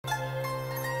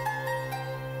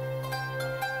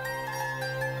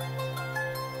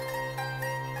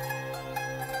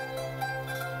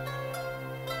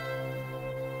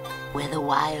where the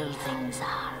wild things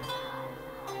are.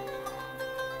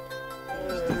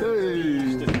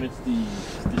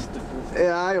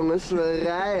 Ja jongens, we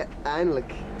rijden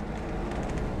eindelijk.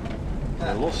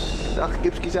 Los. Dag,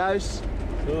 Kypski's huis.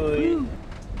 Doei.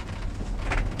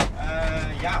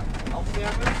 Ja,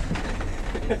 Antwerpen.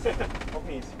 Of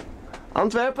niet?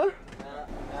 Antwerpen?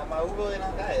 Ja, maar hoe wil je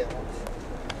dan rijden? Want...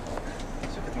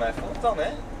 Zoek het maar even op dan, hè?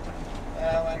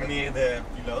 Meneer de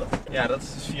piloot. Ja, dat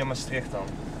is dus via Maastricht dan.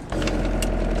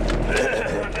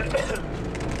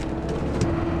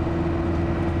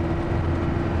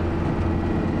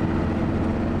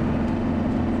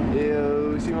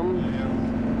 Yo, C-Mon.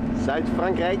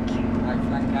 Zuid-Frankrijk.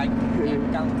 Zuid-Frankrijk,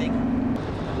 kantik.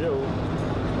 Yo.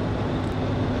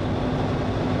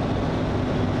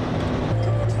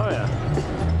 Oh ja.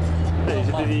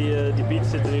 Nee, die beats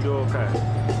zitten nu door elkaar.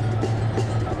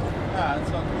 Ja, dat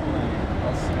is wel cool, hè?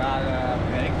 Dat is raar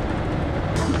werk.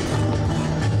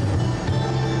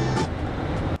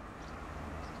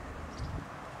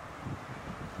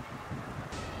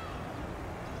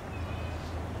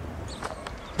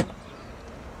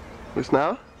 Hoe is het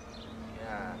nou?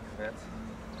 Ja, vet.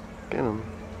 Ken hem.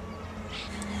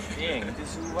 Ding, het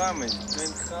is hoe warm is het?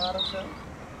 20 graden of zo?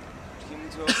 Misschien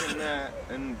moeten we ook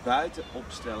een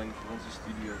buitenopstelling voor onze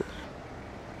studio.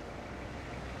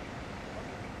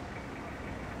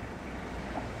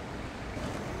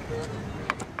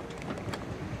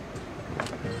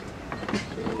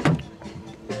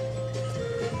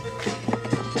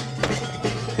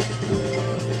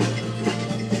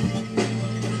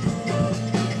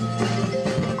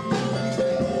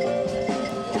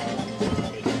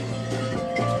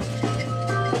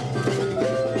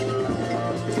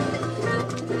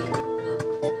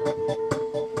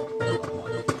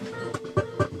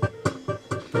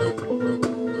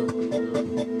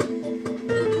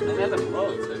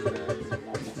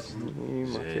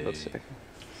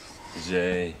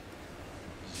 Zee.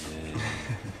 Zee.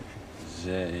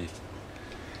 Zee.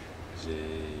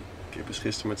 Zee. Kip is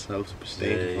gisteren met zijn hoofd op een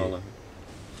steen gevallen.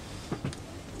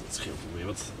 Het scheelt weer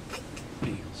wat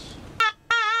pingels.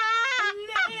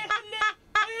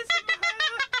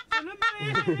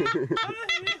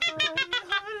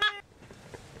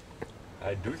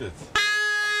 Hij doet het.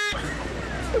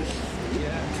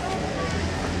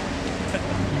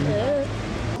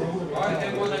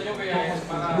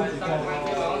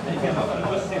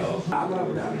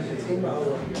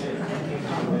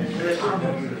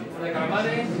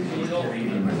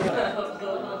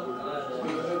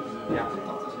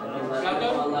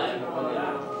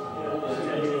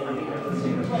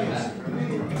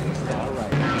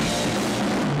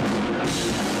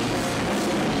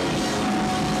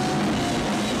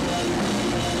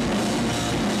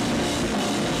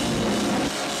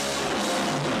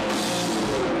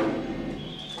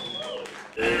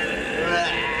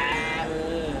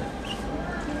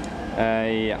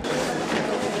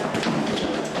 Ja.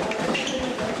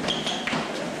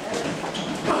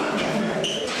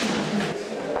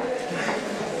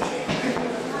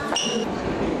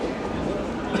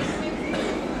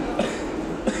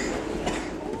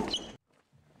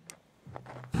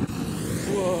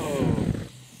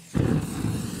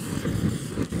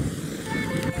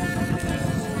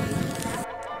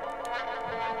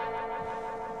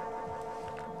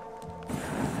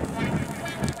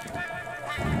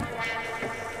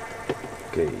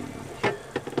 Oké.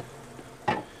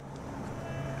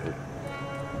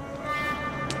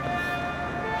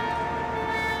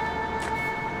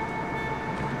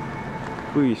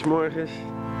 Goeiemorgens. Ja,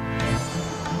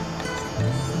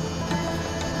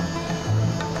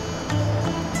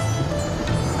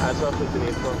 het is wel goed in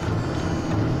ieder geval.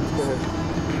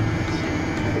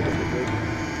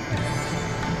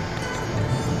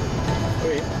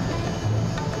 Hoi.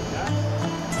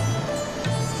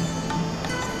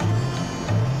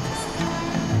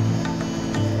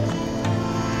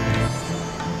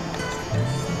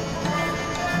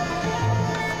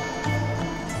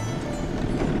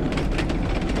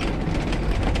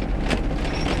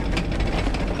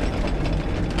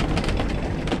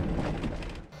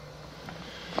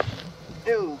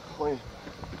 Eeuw, gooi.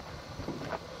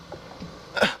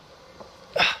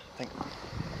 Denk.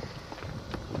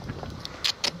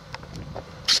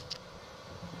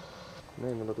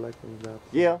 Nee, maar dat lijkt me inderdaad.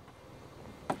 Ja.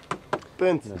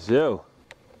 Punt. Zo.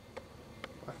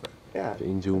 Ja. Even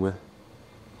inzoomen.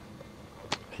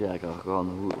 Ja, ik kan gewoon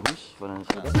een hoes van een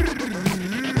schap.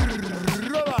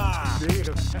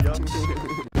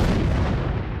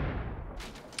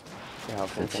 Ja,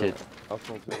 Vet shit.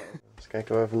 Afstand willen. Eens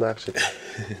kijken waar we vandaag zitten.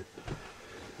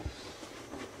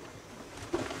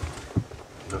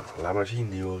 Nou, laat maar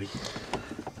zien, Jori.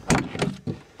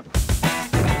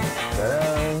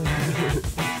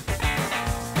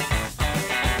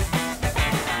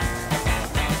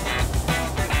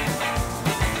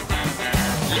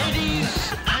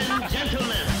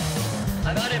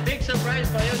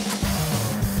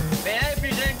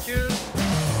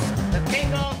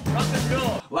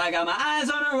 got my eyes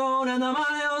on the road and the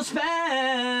money all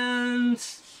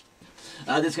spent.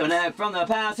 I disconnect from the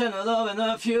past and the love in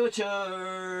the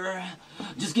future.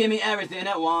 Just give me everything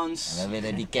at once. En dan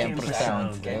willen die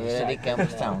campersound. Dan willen die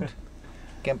campersound.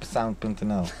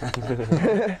 Campersound.nl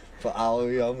voor al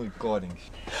je home recordings.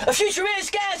 A futurist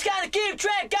guy's gotta keep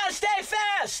track, gotta stay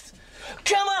fast.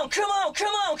 Come on, come on,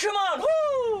 come on, come on,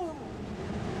 woo!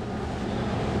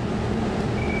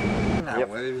 Nou,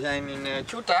 we zijn in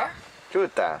Ceuta.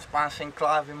 Ceuta. Spaanse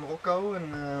enclave in Marokko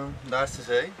en daar is de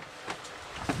zee.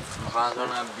 We gaan zo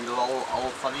naar Bilal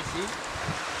Al-Khalisi.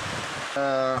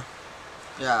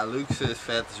 Ja, luxe is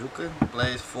ver te zoeken. De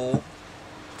play is vol.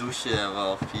 Douchen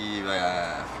wel 4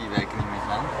 weken niet meer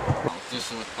gedaan.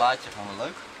 Tussen het plaatje gewoon wel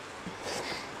leuk.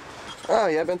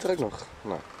 Ah, jij bent er ook nog.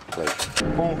 Nou, leuk.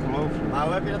 Ongelooflijk. Maar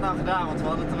hoe heb je dat nou gedaan? Want we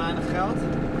hadden te weinig geld.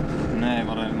 Nee, we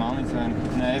hadden helemaal niet weinig.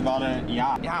 Nee, we hadden,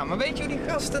 ja. Ja, maar weet je,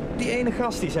 die ene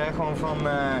gast die zei gewoon van,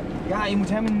 ja, je moet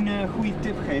hem een goede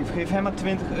tip geven. Geef hem maar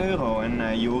 20 euro.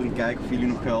 En Jori, kijken of jullie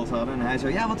nog geld hadden. En hij zo,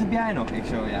 ja, wat heb jij nog? Ik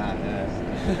zo, ja,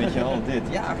 weet je wel, dit.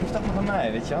 Ja, geef dat maar aan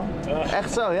mij, weet je wel.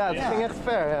 Echt zo, ja, het ging echt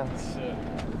ver, ja.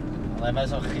 Alleen bij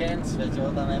zo'n grens, weet je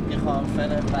wel, dan heb je gewoon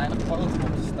verder weinig poten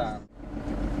om te staan.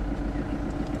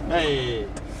 Hey,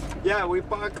 yeah, we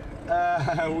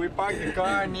parked the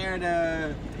car near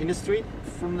in the street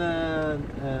from the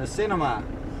cinema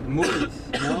movies.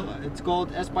 You know, it's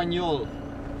called Español.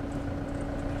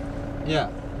 Yeah,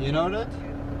 you know that?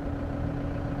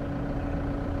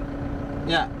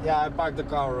 Yeah, I parked the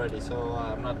car already, so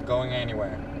I'm not going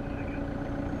anywhere.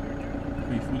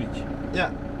 Goeie footage.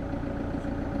 Yeah.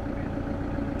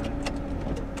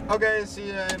 Okay, see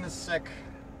you in a sec.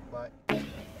 Bye.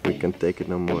 We can't take it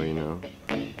no more, you know.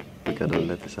 We gotta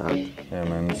let this out. Yeah,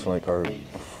 man, it's like our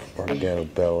ghetto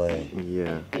ballet.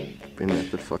 Yeah, been at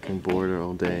the fucking border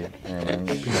all day. Yeah, man.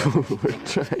 People were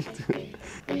trying to.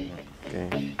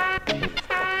 Okay.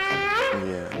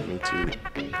 Yeah, me too.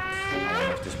 I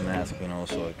have this mask, you know,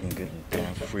 so I can get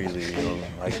dance freely, you know,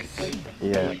 like.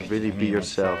 Yeah, really be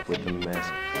yourself with the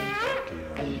mask.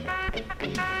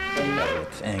 Yeah,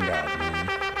 it's eng out, man.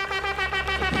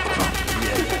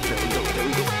 Yeah, there we go, there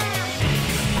we go.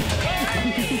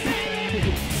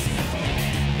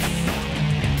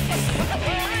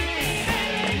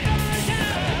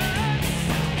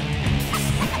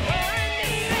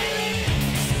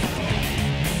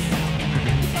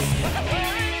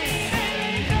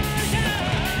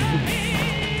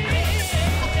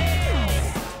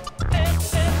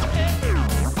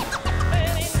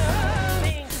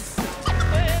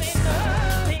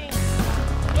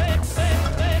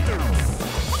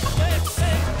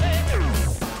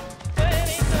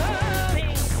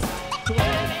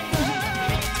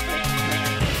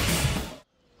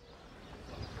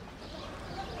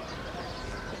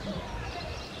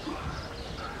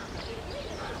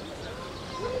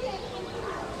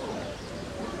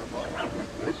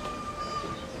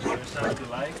 Sound you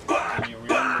like, and you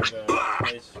remember the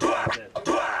place where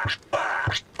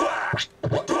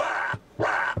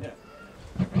yeah.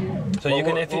 So you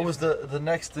can. If what was the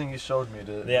next thing you showed me?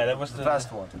 Yeah, that was the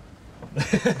fast one.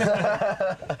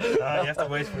 You have to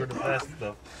wait for the fast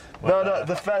stuff. Well, No,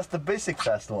 the basic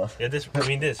fast one. Yeah, this. I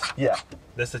mean this. Yeah.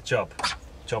 That's the chop,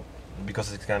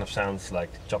 because it kind of sounds like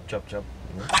chop, chop, chop.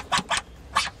 You know?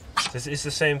 This is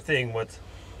the same thing, but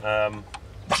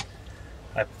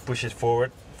I push it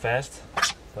forward fast,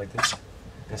 like this,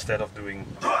 instead of doing.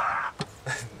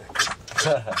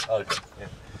 Okay. Yeah.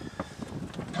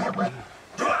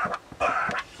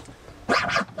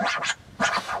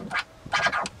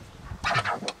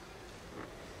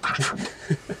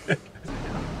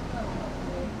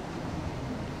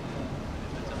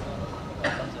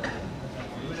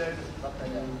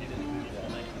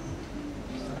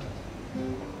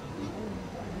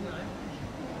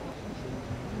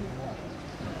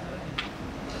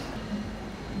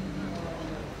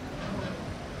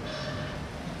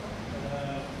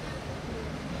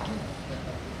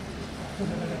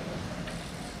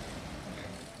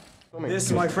 This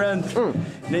is my friend.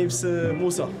 Name's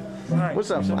Musa.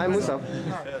 Musa, I'm Musa.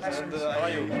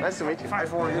 Nice to meet you.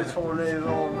 500 for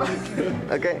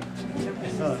Nederland. Okay.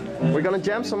 We're gonna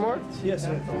jam some more? Yes.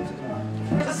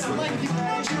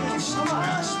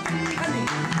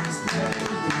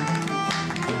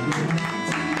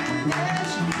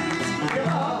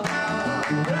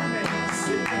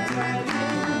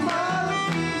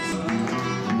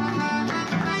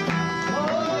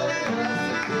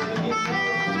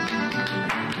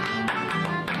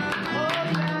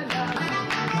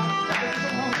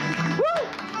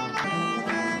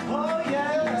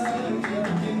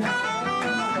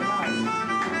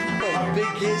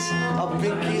 A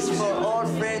big kiss for our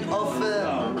friend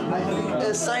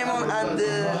C-Mon and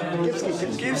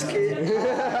Kypski.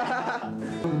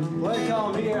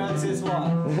 Welcome here at this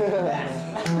one.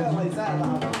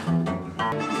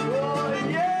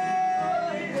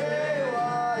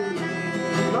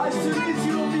 Nice to meet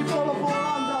you, people of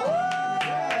Holanda.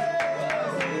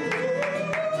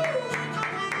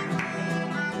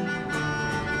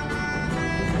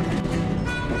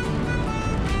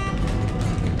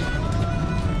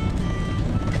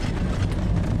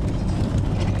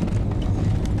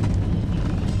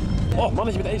 Oh,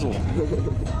 mannetje met ezel.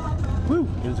 Woe,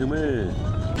 into me.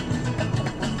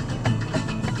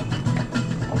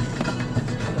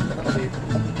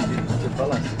 De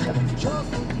balans.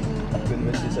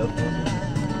 Kunnen we jezelf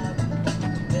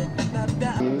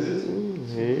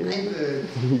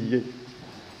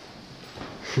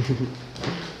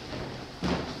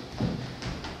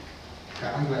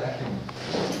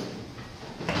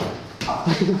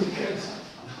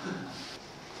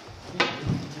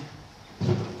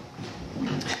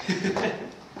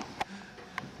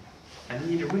I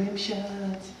need a rim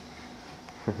shot.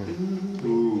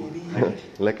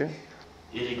 Lekker?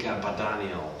 Erika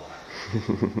Badaniel.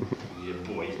 Yeah,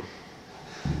 boy.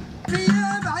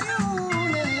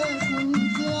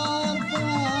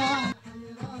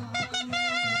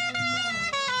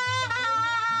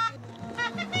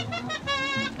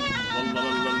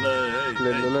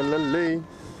 Lalalala.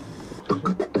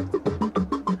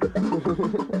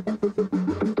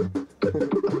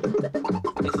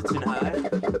 Is het zijn haar?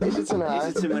 Is het zijn haar? Is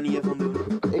het zijn manier van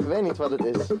doen? Ik weet niet wat het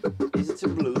is. Is het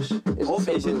zijn blouse? Of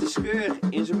zijn is het de blouse? scheur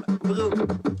in zijn broek?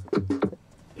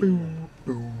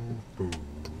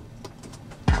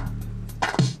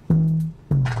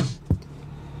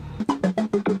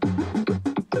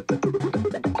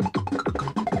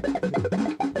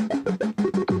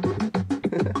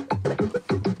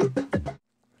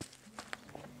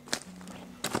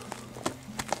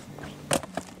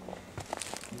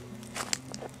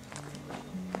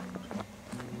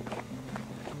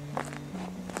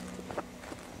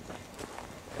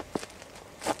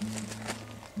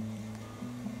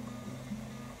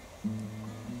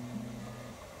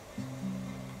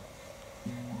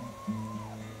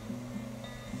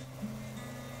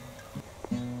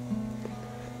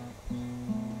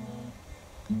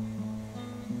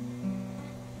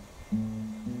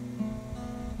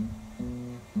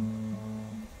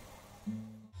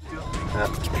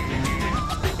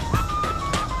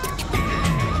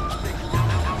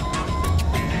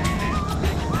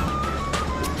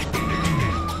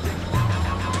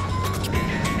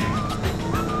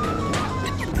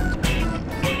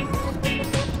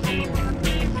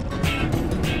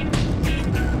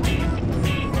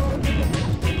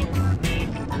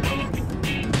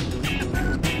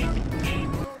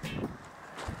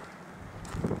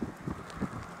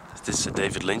 Is this a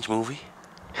David Lynch movie?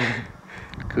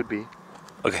 Could be.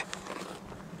 Okay.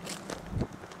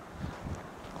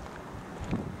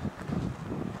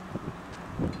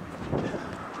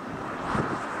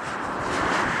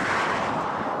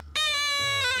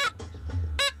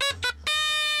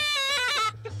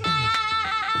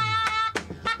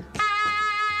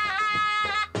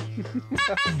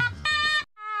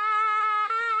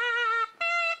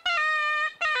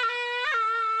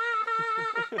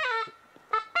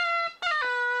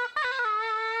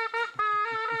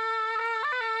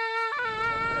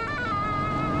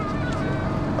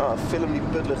 Ah, film die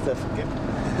putlucht even, kip.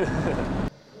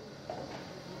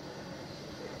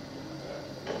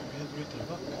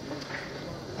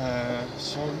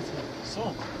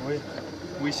 Sans. Oui.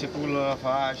 Oui, c'est pour le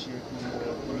lavage et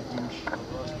pour le douche.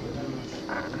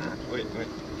 Oui, oui.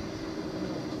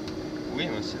 Oui,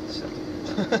 mais c'est...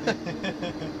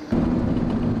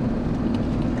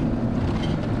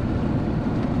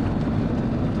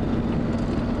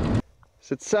 Is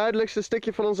het zuidelijkste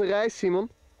stukje van onze reis, Simon?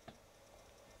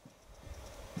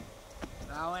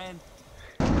 Nou en?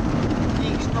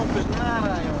 Niks knoppers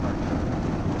nada, jongen.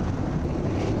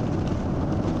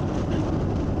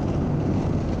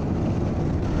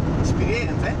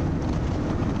 Inspirerend, hè?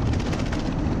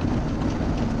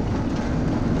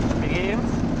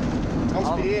 Inspirerend?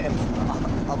 Transpirerend.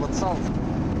 Al wat zand.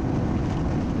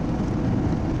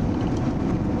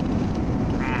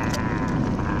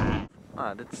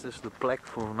 Ah, dit is dus de plek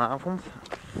voor vanavond.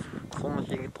 Het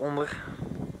zonnetje ligt onder.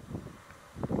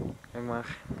 Kijk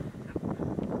maar.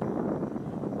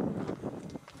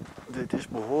 Dit is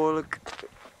behoorlijk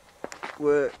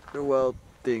where the wild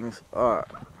things are.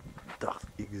 Dacht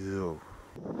ik zo.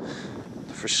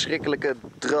 De verschrikkelijke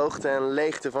droogte en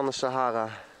leegte van de Sahara.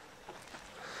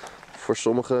 Voor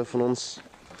sommigen van ons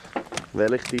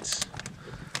wellicht iets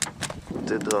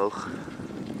te droog.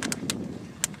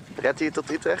 Redt hij je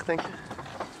tot Utrecht, denk je?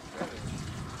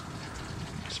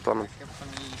 Spannend. Ik heb van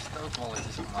die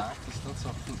stootwalletjes gemaakt, dus dat is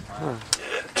wel goed. Maar...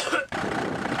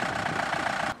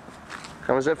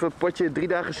 Gaan we eens even een potje 3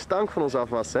 dagen stank van ons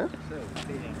afwassen, hè?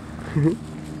 Zo,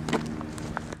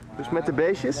 dus met de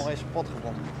beestjes? Mooi spot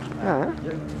gevonden. Ja, hè?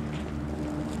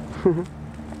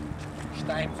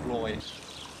 Stijnvlooien.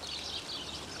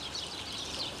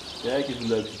 Kijk eens hoe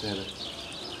leuk het hebben.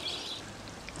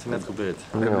 Het is net gebeurd.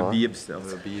 We hebben bier besteld. We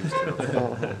hebben bier besteld.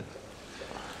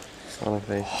 Wat een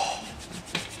feest.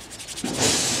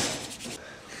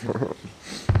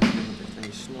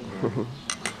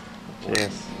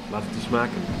 Cheers. Laat het eens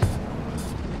smaken.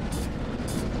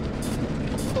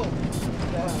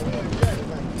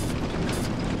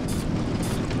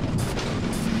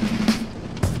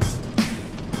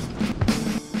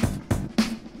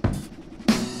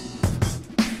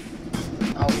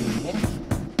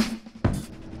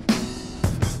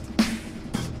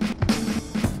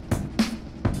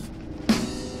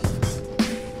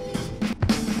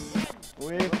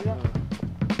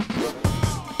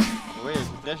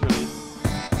 Treasury.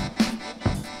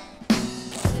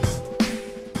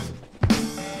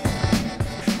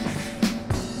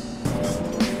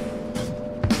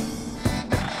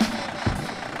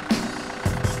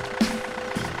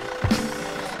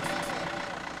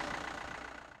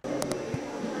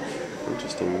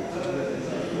 Interesting.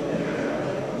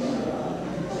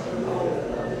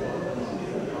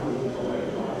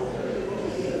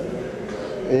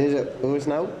 Hoe is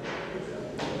het nou?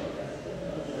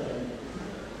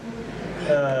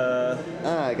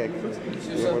 Kijk.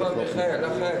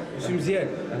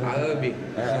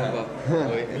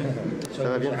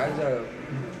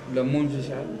 Le manger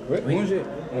ça. Manger.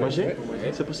 Manger?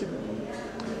 C'est possible?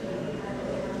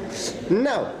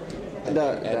 Nou,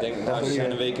 Ik denk, nou, ze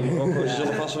zijn een week in Morocco, ze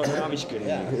zullen vast wel Arabisch kunnen.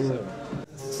 Ja.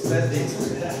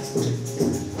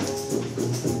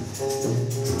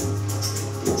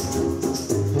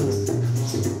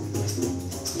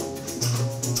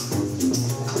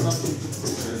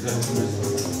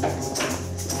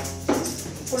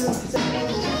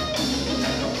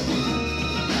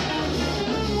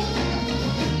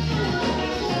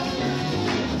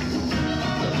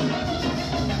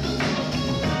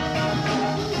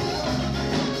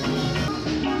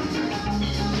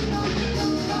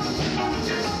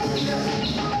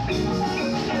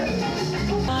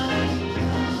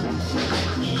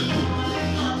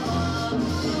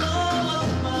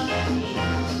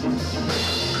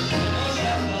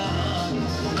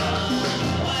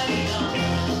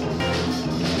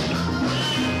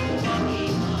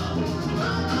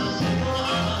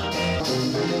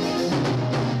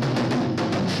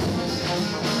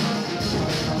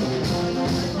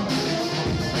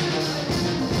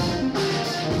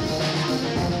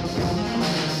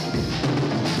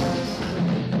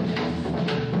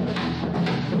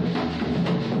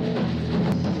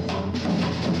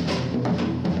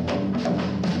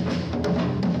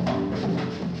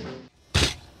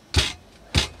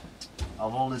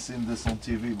 I've only seen this on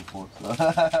TV before.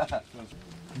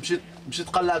 مشيت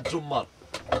قلعت جمار.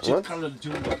 مشيت قلعت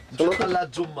جمار. مشيت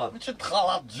قلعت جمار. مشيت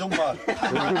خلط جمار.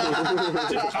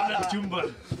 مشيت قلعت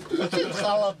جمار. مشيت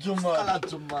خلط جمار. قلعت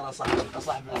جمار يا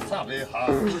صاحبي.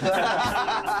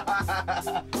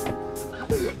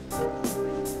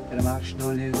 Elle marche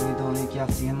dans les rues, dans les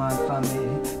quartiers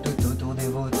malfamés, tout autour des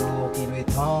vautours qui lui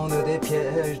tendent des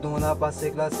pièges dont la passé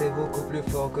glacé beaucoup plus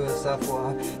fort que sa foi.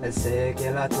 Elle sait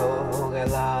qu'elle a tort,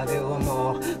 elle a des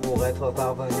remords pour être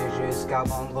parvenue jusqu'à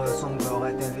vendre son corps.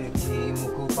 Est-elle victime ou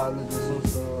coupable de son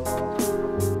sort?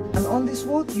 And on this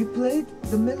walk you played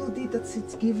the melody that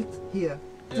sits, give it here.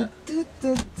 Yeah.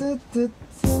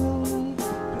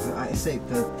 I say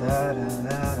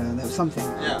something.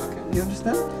 Yeah, okay. You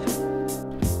understand?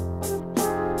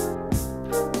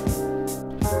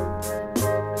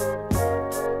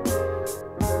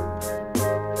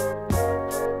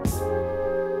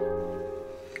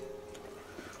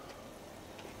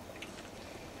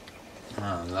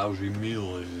 Lousy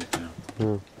meal is het. Ja.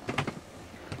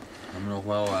 Dan nog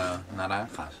wel naar de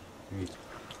aangaat. Niet.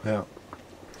 Ja.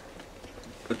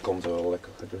 Het komt er wel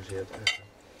lekker gedoseerd uit.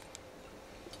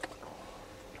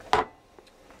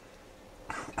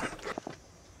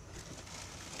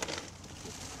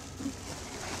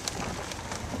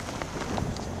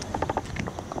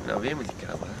 Nou, weer met die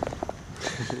camera.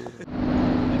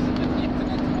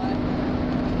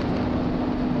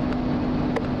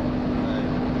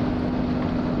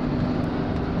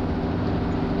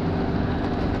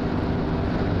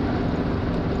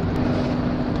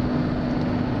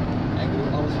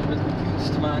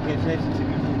 Heeft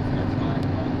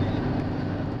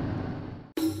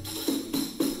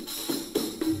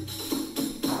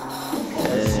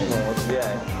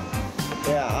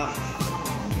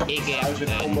Ik heb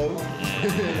een combo.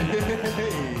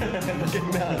 Kijk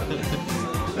nou.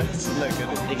 Dat is lekker.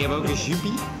 Ik heb ook een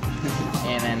juppie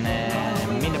en een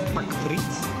middenpak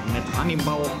friet met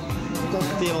hannibal,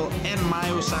 cocktail en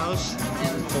mayo saus.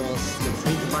 En volgens de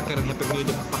frietbakker heb ik nu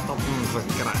de patatten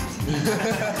verkraakt.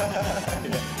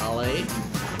 Allee,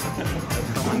 dat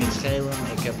kan me niet schelen,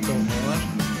 ik heb toch honger.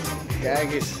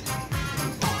 Kijk eens.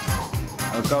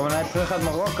 We komen net terug uit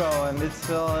Marokko en dit is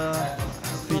wel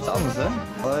iets anders, hè?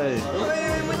 Hoi.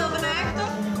 Moet dat een echte?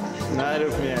 Nee, dat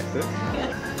hoeft niet echt, hè?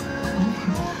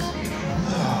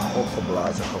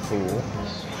 Opgeblazen gevoel.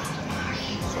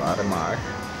 Zware maag.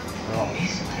 Oh.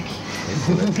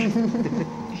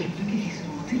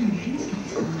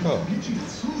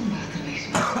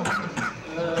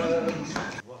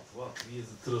 Wat? Wie is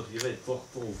er terug? Je weet toch,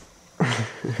 Tom.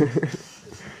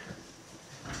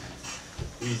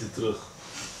 Wie is er terug?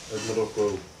 Uit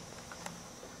Marokko.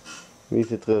 Wie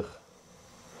is er terug?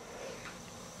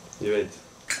 Je weet.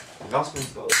 Rasmus.